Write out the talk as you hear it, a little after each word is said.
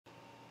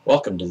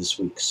Welcome to this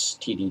week's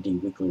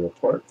TDD Weekly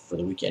Report for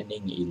the week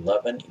ending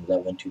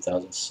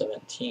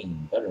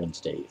 11/11/2017, Veterans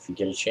Day. If you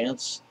get a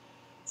chance,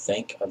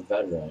 thank a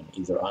veteran,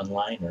 either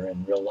online or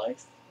in real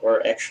life,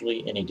 or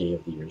actually any day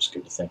of the year is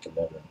good to thank a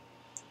veteran.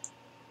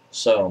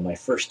 So my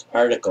first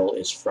article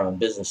is from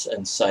Business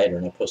Insider,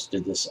 and I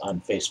posted this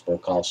on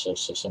Facebook also,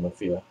 so some of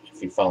you,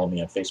 if you follow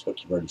me on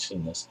Facebook, you've already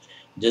seen this.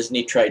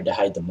 Disney tried to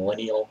hide the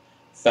Millennial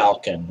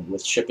Falcon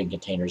with shipping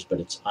containers,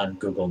 but it's on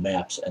Google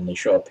Maps, and they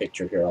show a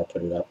picture here. I'll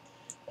put it up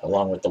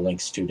along with the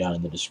links to down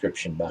in the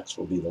description box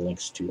will be the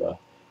links to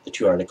the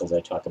two articles I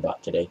talk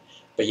about today.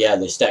 But yeah,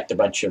 they stacked a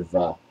bunch of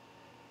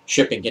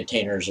shipping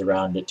containers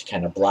around it to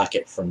kind of block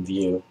it from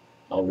view.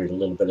 I'll read a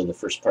little bit of the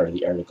first part of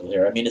the article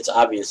here. I mean, it's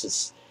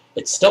obvious.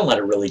 It's still not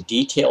a really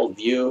detailed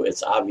view.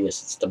 It's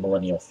obvious it's the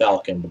Millennial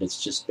Falcon, but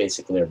it's just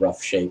basically a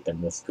rough shape.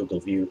 And with Google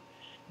View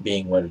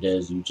being what it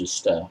is, you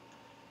just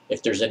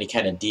if there's any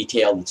kind of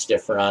detail that's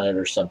different on it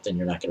or something,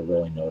 you're not going to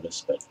really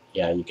notice. But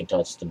yeah, you can tell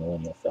it's the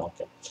Millennial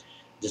Falcon.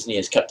 Disney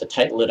has kept a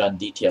tight lid on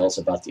details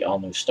about the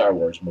all-new Star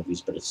Wars movies,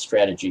 but its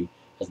strategy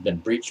has been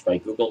breached by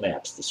Google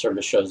Maps. The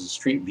service shows a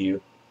street view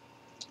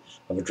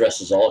of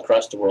addresses all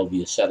across the world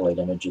via satellite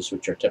images,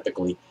 which are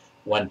typically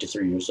 1 to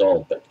 3 years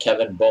old. But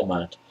Kevin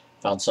Beaumont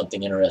found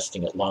something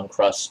interesting at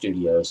Longcross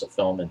Studios, a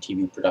film and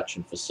TV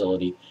production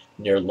facility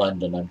near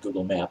London, on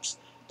Google Maps.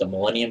 The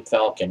Millennium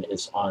Falcon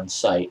is on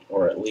site,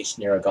 or at least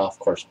near a golf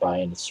course by,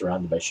 and it's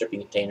surrounded by shipping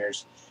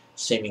containers,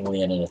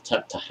 seemingly in an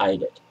attempt to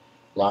hide it.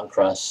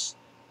 Longcross,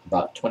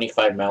 about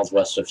 25 miles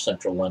west of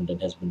central London,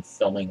 has been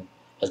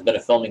a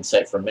filming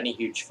site for many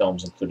huge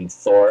films, including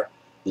Thor,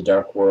 The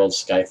Dark World,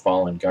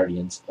 Skyfall, and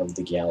Guardians of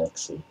the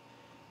Galaxy.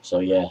 So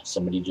yeah,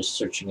 somebody just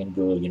searching in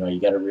Google, you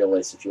got to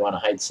realize if you want to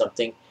hide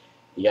something,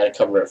 you got to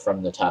cover it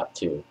from the top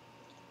too.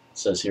 It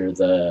says here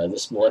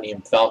this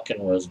Millennium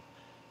Falcon was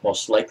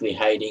most likely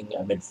hiding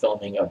amid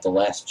filming of The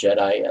Last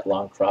Jedi at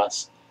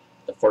Longcross.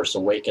 The Force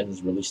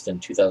Awakens, released in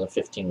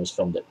 2015, was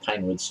filmed at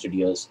Pinewood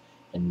Studios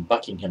in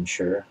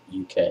Buckinghamshire,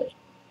 UK.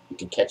 You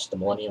can catch the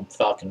Millennium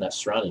Falcon that's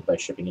surrounded by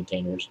shipping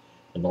containers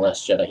when The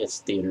Last Jedi hits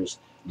theaters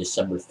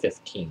December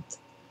 15th.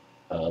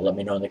 Let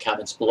me know in the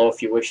comments below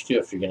if you wish to,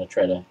 if you're going to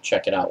try to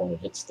check it out when it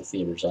hits the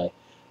theaters.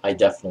 I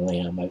definitely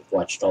am. I've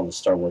watched all the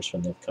Star Wars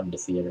when they've come to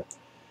theater.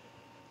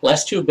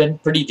 Last two have been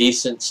pretty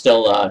decent.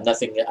 Still,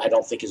 nothing I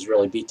don't think has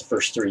really beat the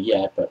first three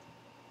yet, but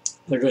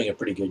they're doing a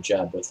pretty good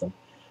job with them.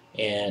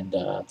 And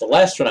the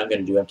last one I'm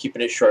going to do, I'm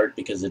keeping it short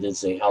because it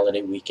is a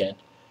holiday weekend.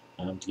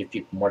 To give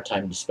people more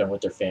time to spend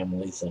with their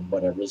families and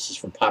whatever. This is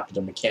from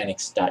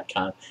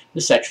popularmechanics.com.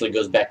 This actually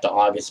goes back to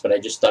August, but I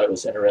just thought it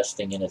was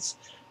interesting, and it's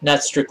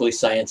not strictly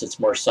science, it's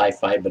more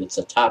sci-fi, but it's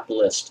a top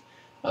list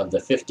of the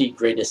 50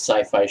 greatest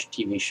sci-fi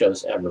TV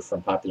shows ever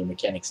from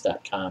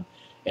popularmechanics.com.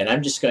 And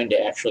I'm just going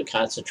to actually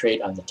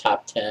concentrate on the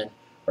top 10,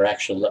 or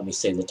actually let me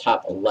say the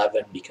top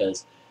 11,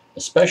 because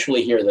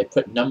especially here they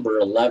put number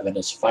 11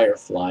 as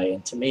Firefly,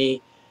 and to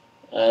me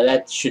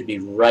that should be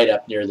right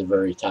up near the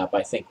very top.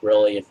 I think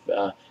really if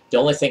the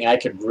only thing I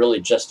could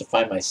really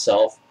justify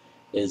myself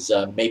is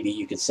maybe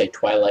you could say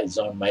Twilight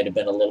Zone might have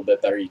been a little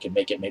bit better. You could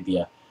make it maybe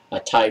a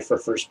tie for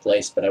first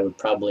place, but I would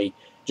probably,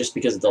 just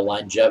because of the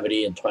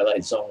longevity, and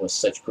Twilight Zone was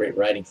such great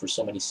writing for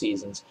so many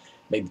seasons,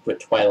 maybe put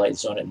Twilight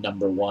Zone at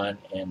number 1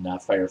 and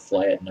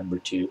Firefly at number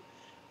 2.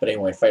 But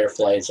anyway,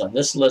 Firefly is on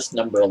this list,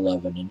 number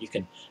 11, and you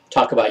can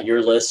talk about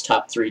your list,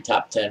 top 3,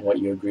 top 10, what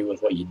you agree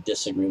with, what you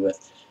disagree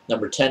with.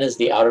 Number 10 is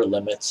The Outer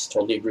Limits.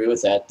 Totally agree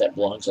with that. That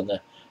belongs on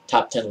the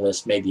top 10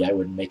 list. Maybe I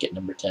wouldn't make it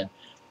number 10.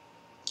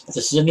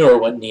 This is a newer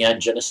one, Neon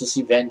Genesis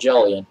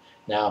Evangelion.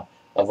 Now,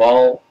 of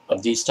all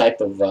of these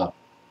type of, what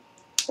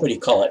do you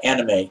call it,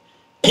 anime,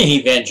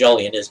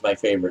 Evangelion is my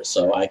favorite,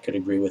 so I could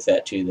agree with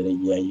that too, that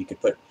yeah, you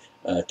could put,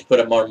 to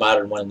put a more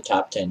modern one in the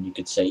top 10, you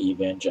could say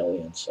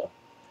Evangelion. So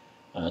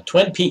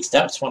Twin Peaks,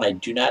 that's one I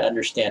do not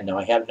understand. Now,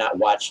 I have not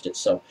watched it,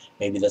 so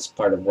maybe that's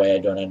part of why I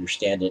don't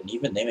understand it. And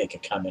even they make a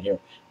comment here.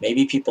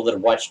 Maybe people that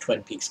have watched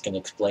Twin Peaks can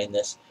explain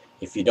this.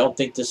 If you don't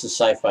think this is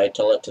sci-fi,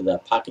 tell it to the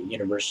pocket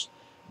universe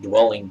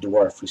dwelling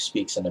dwarf who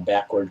speaks in a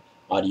backward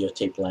audio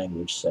tape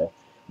language. So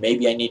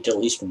maybe I need to at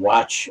least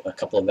watch a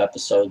couple of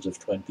episodes of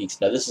Twin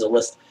Peaks. Now, this is a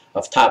list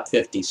of top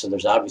 50, so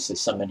there's obviously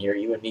some in here.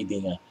 Even me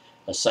being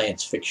a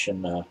science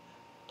fiction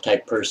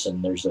type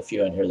person, there's a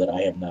few in here that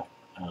I have not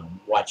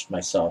watched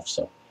myself.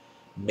 So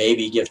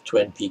maybe give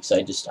Twin Peaks.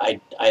 I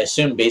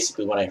assumed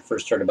basically when I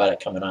first heard about it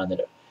coming on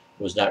that it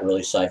was not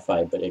really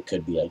sci-fi, but it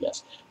could be, I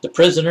guess. The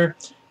Prisoner.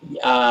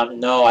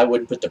 No, I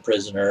wouldn't put The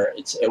Prisoner.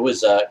 It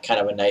was kind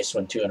of a nice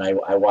one too, and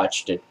I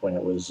watched it when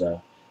it was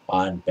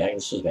on back.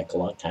 This was back a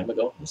long time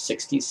ago, the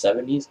 60s,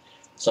 70s,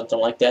 something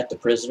like that. The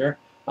Prisoner,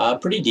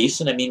 pretty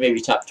decent. I mean,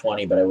 maybe top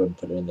 20, but I wouldn't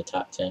put it in the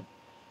top 10.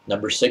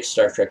 Number 6,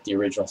 Star Trek: The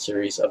Original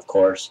Series. Of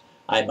course,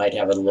 I might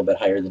have it a little bit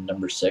higher than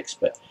number 6,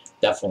 but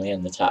definitely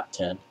in the top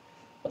 10.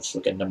 Let's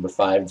look at number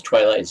 5, The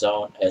Twilight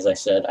Zone. As I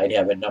said, I'd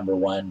have it number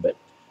 1, but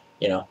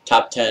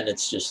top 10.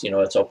 It's just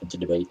it's open to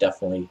debate.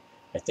 Definitely.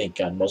 I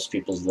think on most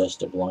people's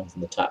list it belongs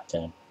in the top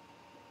 10.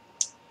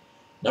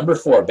 Number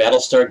 4,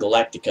 Battlestar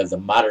Galactica, the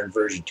modern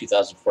version,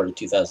 2004 to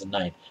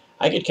 2009.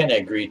 I could kind of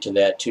agree to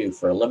that too.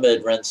 For a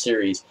limited run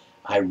series,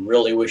 I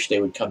really wish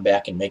they would come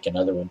back and make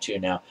another one too.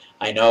 Now,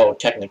 I know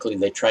technically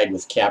they tried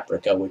with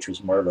Caprica, which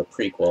was more of a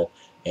prequel,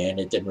 and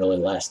it didn't really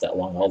last that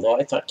long, although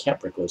I thought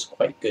Caprica was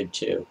quite good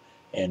too.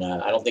 And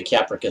I don't think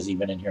Caprica's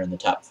even in here in the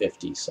top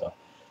 50. So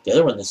the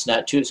other one that's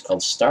not too is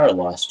called Star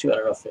Lost too. I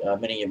don't know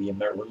if many of you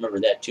remember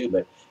that too,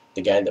 but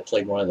the guy that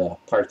played one of the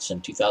parts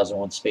in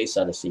 2001 Space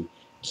Odyssey,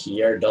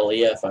 Kier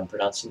Dalia, if I'm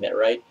pronouncing that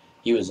right,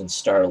 he was in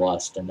Star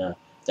Lost, and that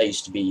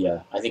used to be,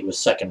 I think it was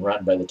second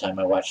run by the time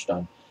I watched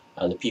on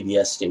the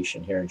PBS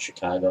station here in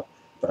Chicago.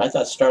 But I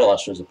thought Star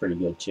Lost was pretty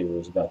good too. It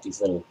was about these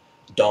little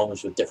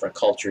domes with different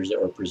cultures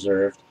that were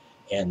preserved,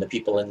 and the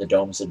people in the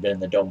domes had been in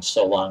the domes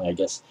so long, I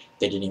guess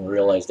they didn't even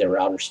realize they were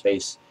in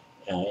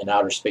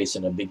outer space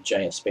in a big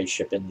giant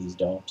spaceship in these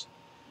domes.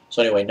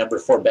 So anyway, number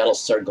 4,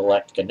 Battlestar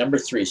Galactica. Number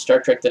 3, Star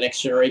Trek: The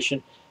Next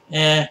Generation.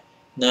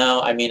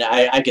 No, I mean,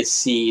 I could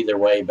see either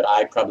way, but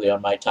I probably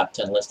on my top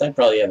 10 list, I'd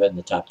probably have it in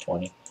the top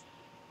 20.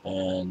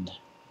 And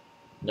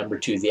number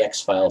 2, The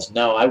X-Files.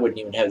 No, I wouldn't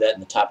even have that in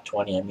the top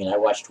 20. I mean, I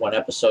watched one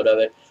episode of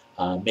it.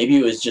 Maybe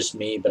it was just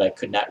me, but I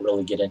could not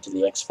really get into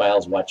The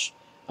X-Files. Watched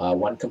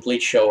one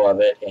complete show of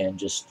it, and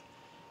just,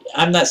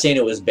 I'm not saying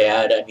it was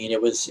bad. I mean,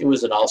 it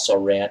was an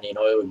also-ran. You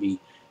know, it would be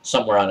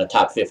somewhere on a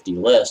top 50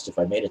 list if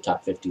I made a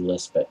top 50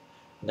 list, but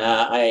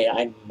nah,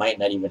 I might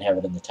not even have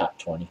it in the top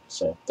 20.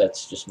 So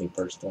that's just me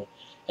personally.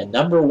 And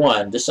number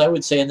 1, this I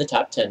would say in the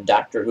top 10,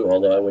 Doctor Who,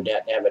 although I would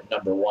not have it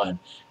number 1,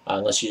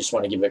 unless you just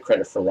want to give it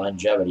credit for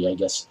longevity. I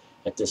guess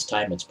at this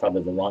time it's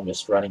probably the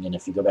longest running, and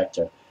if you go back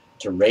to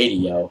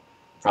radio,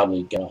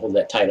 probably going to hold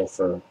that title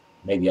for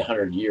maybe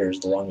 100 years,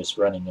 the longest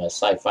running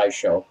sci-fi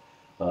show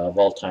of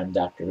all time,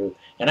 Doctor Who.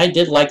 And I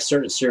did like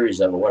certain series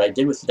of it. What I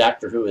did with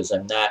Doctor Who is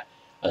I'm not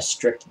a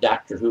strict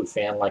Doctor Who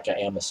fan like I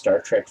am a Star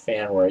Trek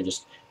fan, where I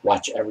just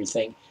watch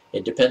everything.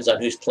 It depends on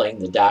who's playing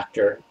the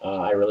Doctor.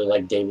 I really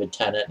like David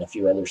Tennant and a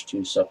few others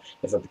too. So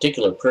if a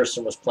particular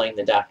person was playing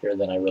the Doctor,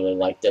 then I really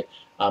liked it.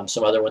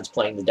 Some other ones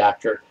playing the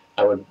Doctor,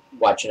 I would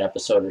watch an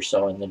episode or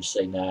so and then just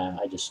say, nah,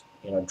 I just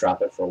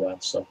drop it for a while.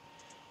 So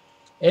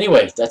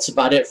anyway, that's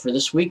about it for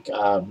this week.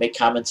 Make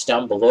comments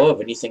down below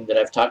of anything that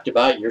I've talked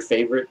about, your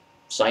favorite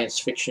science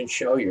fiction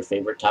show, your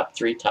favorite top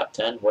 3, top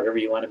 10, whatever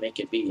you want to make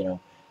it be.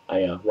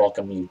 I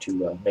welcome you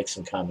to make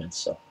some comments.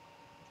 So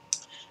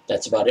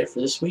that's about it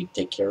for this week.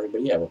 Take care,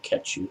 everybody. I will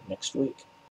catch you next week.